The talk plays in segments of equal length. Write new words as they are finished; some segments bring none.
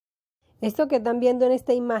Esto que están viendo en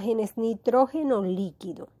esta imagen es nitrógeno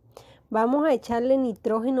líquido. Vamos a echarle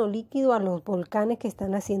nitrógeno líquido a los volcanes que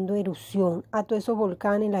están haciendo erupción. A todos esos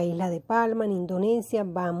volcanes en la isla de Palma, en Indonesia,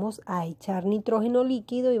 vamos a echar nitrógeno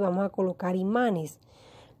líquido y vamos a colocar imanes.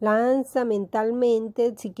 Lanza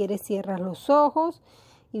mentalmente, si quieres cierras los ojos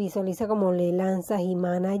y visualiza como le lanzas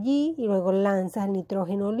imán allí y luego lanzas el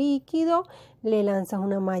nitrógeno líquido, le lanzas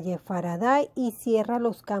una malla de Faraday y cierras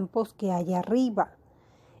los campos que hay arriba.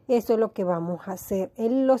 Eso es lo que vamos a hacer.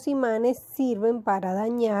 Los imanes sirven para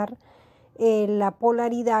dañar la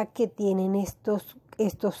polaridad que tienen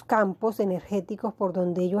estos campos energéticos por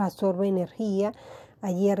donde ellos absorben energía.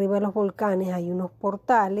 Allí arriba de los volcanes hay unos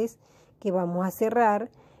portales que vamos a cerrar.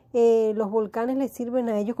 Los volcanes les sirven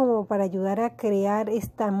a ellos como para ayudar a crear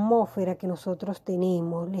esta atmósfera que nosotros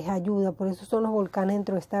tenemos. Les ayuda, por eso son los volcanes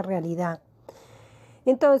dentro de esta realidad.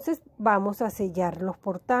 Entonces vamos a sellar los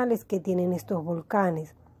portales que tienen estos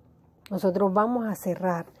volcanes. Nosotros vamos a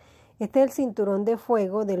cerrar. Este es el cinturón de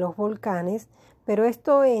fuego de los volcanes, pero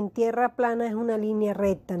esto en tierra plana es una línea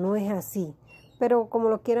recta, no es así. Pero como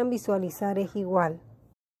lo quieran visualizar es igual.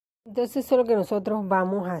 Entonces eso es lo que nosotros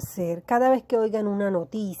vamos a hacer. Cada vez que oigan una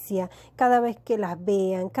noticia, cada vez que las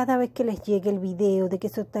vean, cada vez que les llegue el video de que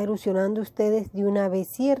eso está erupcionando, ustedes de una vez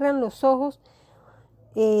cierran los ojos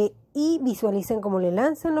y visualizan cómo le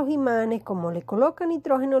lanzan los imanes, cómo le colocan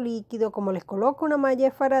nitrógeno líquido, cómo les coloca una malla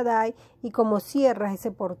de Faraday y cómo cierras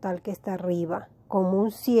ese portal que está arriba. Como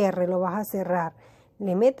un cierre lo vas a cerrar.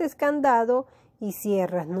 Le metes candado y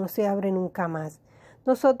cierras, no se abre nunca más.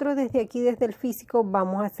 Nosotros desde aquí, desde el físico,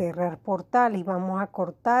 vamos a cerrar portales, vamos a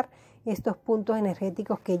cortar estos puntos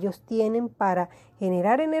energéticos que ellos tienen para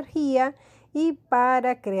generar energía y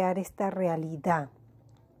para crear esta realidad.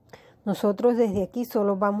 Nosotros desde aquí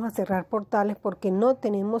solo vamos a cerrar portales porque no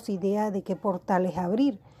tenemos idea de qué portales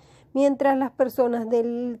abrir. Mientras las personas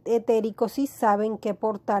del etérico sí saben qué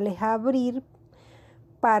portales abrir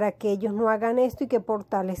para que ellos no hagan esto y qué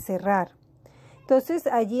portales cerrar. Entonces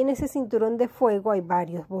allí en ese cinturón de fuego hay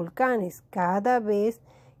varios volcanes. Cada vez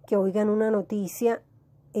que oigan una noticia,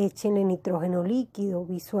 échenle nitrógeno líquido.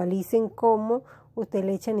 Visualicen cómo usted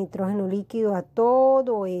le echa nitrógeno líquido a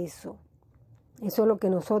todo eso. Eso es lo que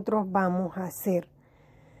nosotros vamos a hacer.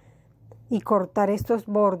 Y cortar estos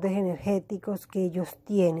bordes energéticos que ellos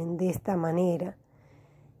tienen de esta manera.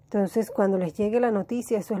 Entonces cuando les llegue la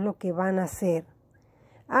noticia, eso es lo que van a hacer.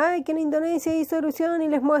 Ay, que en Indonesia hizo erupción y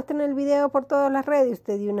les muestran el video por todas las redes.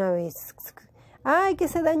 Usted de una vez. Ay, que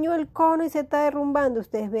se dañó el cono y se está derrumbando.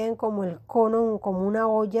 Ustedes vean como el cono, como una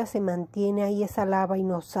olla, se mantiene ahí esa lava y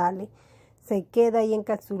no sale. Se queda ahí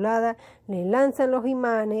encapsulada. Le lanzan los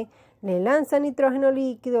imanes, le lanzan nitrógeno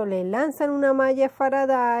líquido, le lanzan una malla de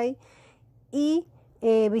Faraday y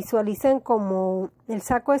visualizan como el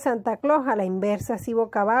saco de Santa Claus a la inversa, así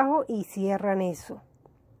boca abajo, y cierran eso.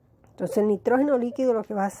 Entonces el nitrógeno líquido lo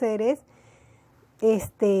que va a hacer es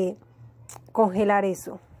congelar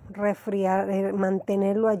eso, refriar,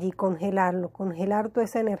 mantenerlo allí, congelar toda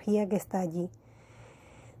esa energía que está allí.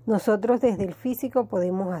 Nosotros desde el físico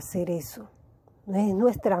podemos hacer eso. Es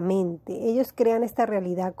nuestra mente. Ellos crean esta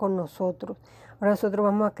realidad con nosotros. Ahora nosotros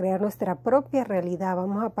vamos a crear nuestra propia realidad.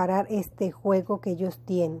 Vamos a parar este juego que ellos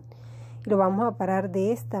tienen. Y lo vamos a parar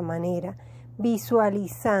de esta manera,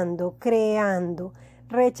 visualizando, creando,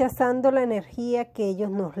 rechazando la energía que ellos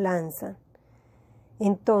nos lanzan.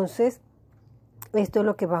 Entonces, esto es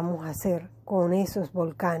lo que vamos a hacer con esos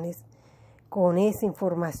volcanes, con esa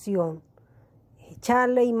información.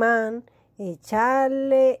 Echarle imán,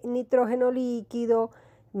 echarle nitrógeno líquido,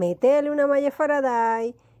 meterle una malla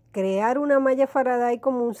Faraday, crear una malla Faraday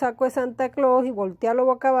como un saco de Santa Claus y voltearlo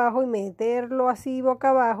boca abajo y meterlo así boca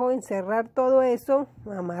abajo, encerrar todo eso,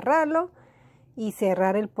 amarrarlo y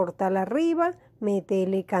cerrar el portal arriba,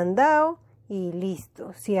 meterle candado y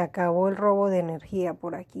listo. Se acabó el robo de energía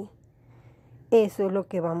por aquí. Eso es lo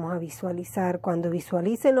que vamos a visualizar. Cuando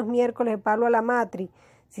visualicen los miércoles de palo a la matriz,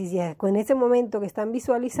 si ya en ese momento que están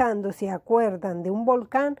visualizando se acuerdan de un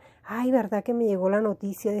volcán, ay, verdad que me llegó la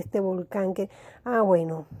noticia de este volcán que,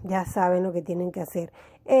 bueno, ya saben lo que tienen que hacer.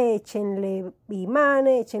 Échenle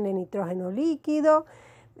imanes, échenle nitrógeno líquido,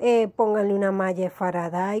 pónganle una malla de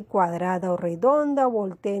Faraday cuadrada o redonda,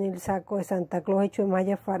 volteen el saco de Santa Claus hecho de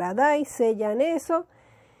malla Faraday, sellan eso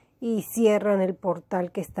y cierran el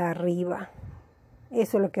portal que está arriba.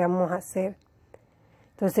 Eso es lo que vamos a hacer.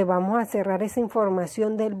 Entonces vamos a cerrar esa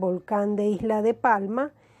información del volcán de Isla de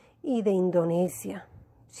Palma y de Indonesia.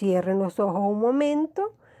 Cierren los ojos un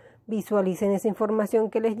momento, visualicen esa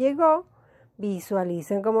información que les llegó,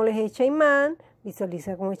 visualicen cómo les echa imán,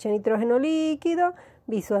 visualicen cómo echa nitrógeno líquido,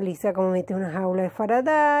 visualiza cómo metes una jaula de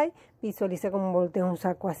Faraday, visualiza cómo volteas un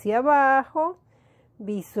saco hacia abajo,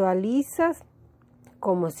 visualizas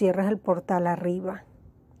cómo cierras el portal arriba.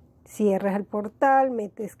 Cierras el portal,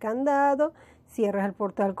 metes candado, cierras el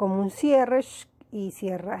portal como un cierre y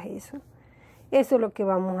cierras eso. Eso es lo que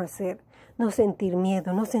vamos a hacer. No sentir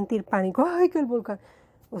miedo, no sentir pánico. ¡Ay, que el volcán!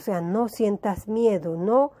 O sea, no sientas miedo,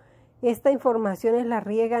 no. Esta información la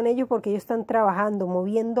riegan ellos porque ellos están trabajando,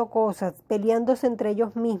 moviendo cosas, peleándose entre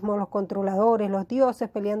ellos mismos, los controladores, los dioses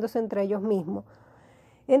peleándose entre ellos mismos.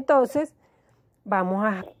 Entonces, vamos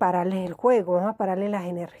a pararles el juego, vamos a pararles las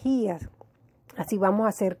energías. Así vamos a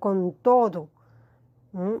hacer con todo.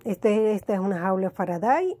 Esta es una jaula de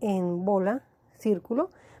Faraday en bola, círculo.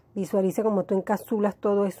 Visualiza como tú encapsulas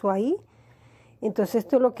todo eso ahí. Entonces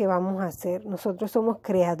esto es lo que vamos a hacer. Nosotros somos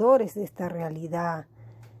creadores de esta realidad.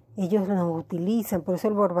 Ellos nos utilizan, por eso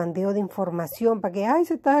el bombardeo de información, para que, ay,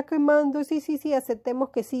 se está quemando, sí, aceptemos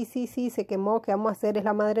que sí, se quemó, ¿qué vamos a hacer? Es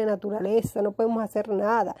la madre naturaleza, no podemos hacer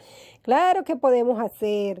nada. Claro que podemos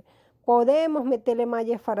hacer, podemos meterle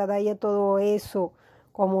malla de Faraday a todo eso,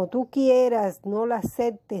 como tú quieras, no la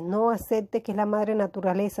aceptes, no aceptes que es la madre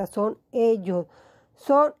naturaleza, son ellos,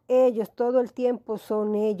 todo el tiempo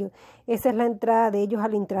son ellos. Esa es la entrada de ellos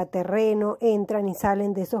al intraterreno, entran y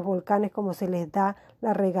salen de esos volcanes como se les da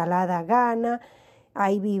la regalada gana,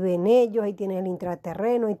 ahí viven ellos, ahí tienen el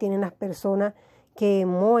intraterreno, ahí tienen las personas que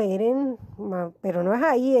mueren, pero no es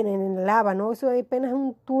ahí en el lava, no, eso es apenas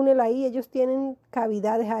un túnel ahí, ellos tienen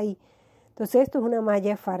cavidades ahí. Entonces esto es una malla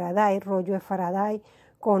de Faraday, rollo de Faraday,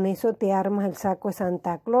 con eso te armas el saco de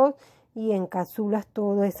Santa Claus y encapsulas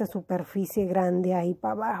toda esa superficie grande ahí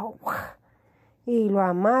para abajo y lo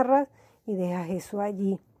amarras y dejas eso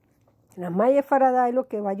allí. La malla de Faraday lo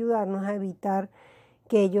que va a ayudarnos a evitar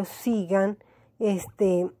que ellos sigan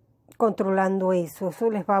controlando eso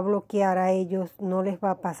les va a bloquear a ellos, no les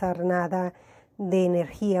va a pasar nada de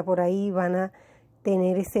energía por ahí, van a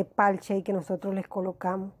tener ese parche ahí que nosotros les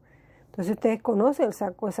colocamos. Entonces ustedes conocen el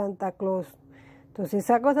saco de Santa Claus. Entonces el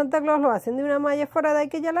saco de Santa Claus lo hacen de una malla Faraday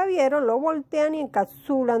que ya la vieron, lo voltean y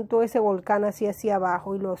encapsulan todo ese volcán así hacia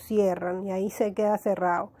abajo y lo cierran y ahí se queda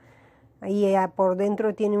cerrado. Ahí por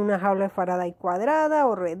dentro tiene una jaula de Faraday cuadrada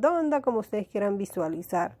o redonda, como ustedes quieran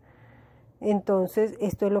visualizar. Entonces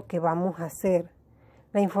esto es lo que vamos a hacer.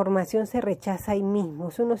 La información se rechaza ahí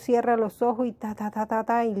mismo. Si uno cierra los ojos y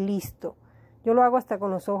y listo. Yo lo hago hasta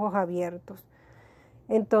con los ojos abiertos.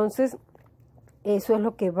 Entonces eso es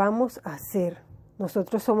lo que vamos a hacer.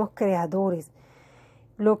 Nosotros somos creadores.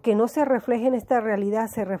 Lo que no se refleja en esta realidad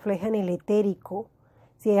se refleja en el etérico.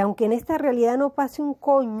 Si aunque en esta realidad no pase un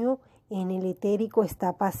coño, en el etérico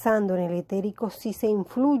está pasando. En el etérico sí se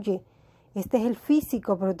influye. Este es el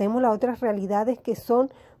físico, pero tenemos las otras realidades que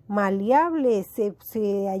son maleables.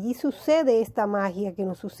 Allí sucede esta magia que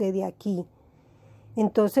no sucede aquí.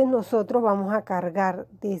 Entonces nosotros vamos a cargar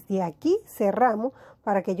desde aquí, cerramos,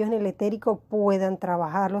 para que ellos en el etérico puedan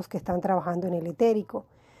trabajar, los que están trabajando en el etérico.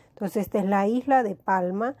 Entonces esta es la isla de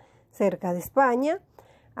Palma, cerca de España.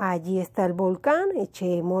 Allí está el volcán,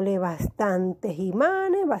 echémosle bastantes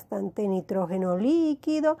imanes, bastante nitrógeno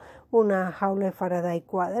líquido, una jaula de Faraday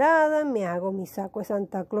cuadrada, me hago mi saco de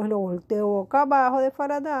Santa Claus, lo volteo boca abajo de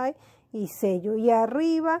Faraday y sello. Y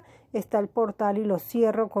arriba está el portal y lo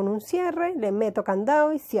cierro con un cierre, le meto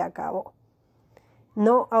candado y se acabó.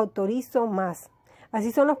 No autorizo más.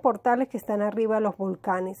 Así son los portales que están arriba de los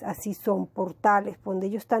volcanes, así son portales donde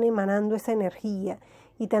ellos están emanando esa energía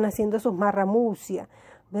y están haciendo sus marramucias.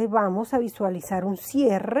 Entonces vamos a visualizar un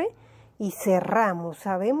cierre y cerramos.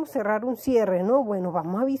 ¿Sabemos cerrar un cierre, no? Bueno,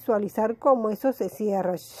 vamos a visualizar cómo eso se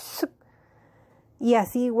cierra. Y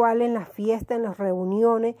así igual en las fiestas, en las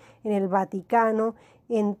reuniones, en el Vaticano,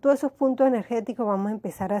 en todos esos puntos energéticos vamos a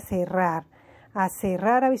empezar a cerrar,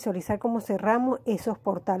 a visualizar cómo cerramos esos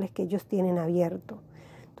portales que ellos tienen abiertos.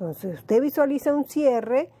 Entonces usted visualiza un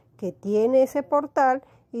cierre que tiene ese portal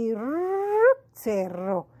y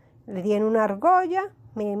cerró. Le tiene una argolla,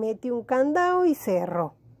 me mete un candado y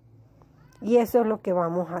cerró. Y eso es lo que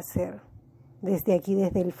vamos a hacer desde aquí,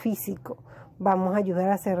 desde el físico. Vamos a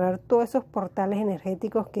ayudar a cerrar todos esos portales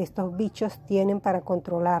energéticos que estos bichos tienen para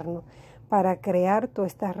controlarnos, para crear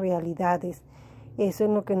todas estas realidades. Eso es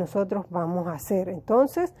lo que nosotros vamos a hacer.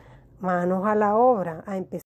 Entonces, manos a la obra, a empezar.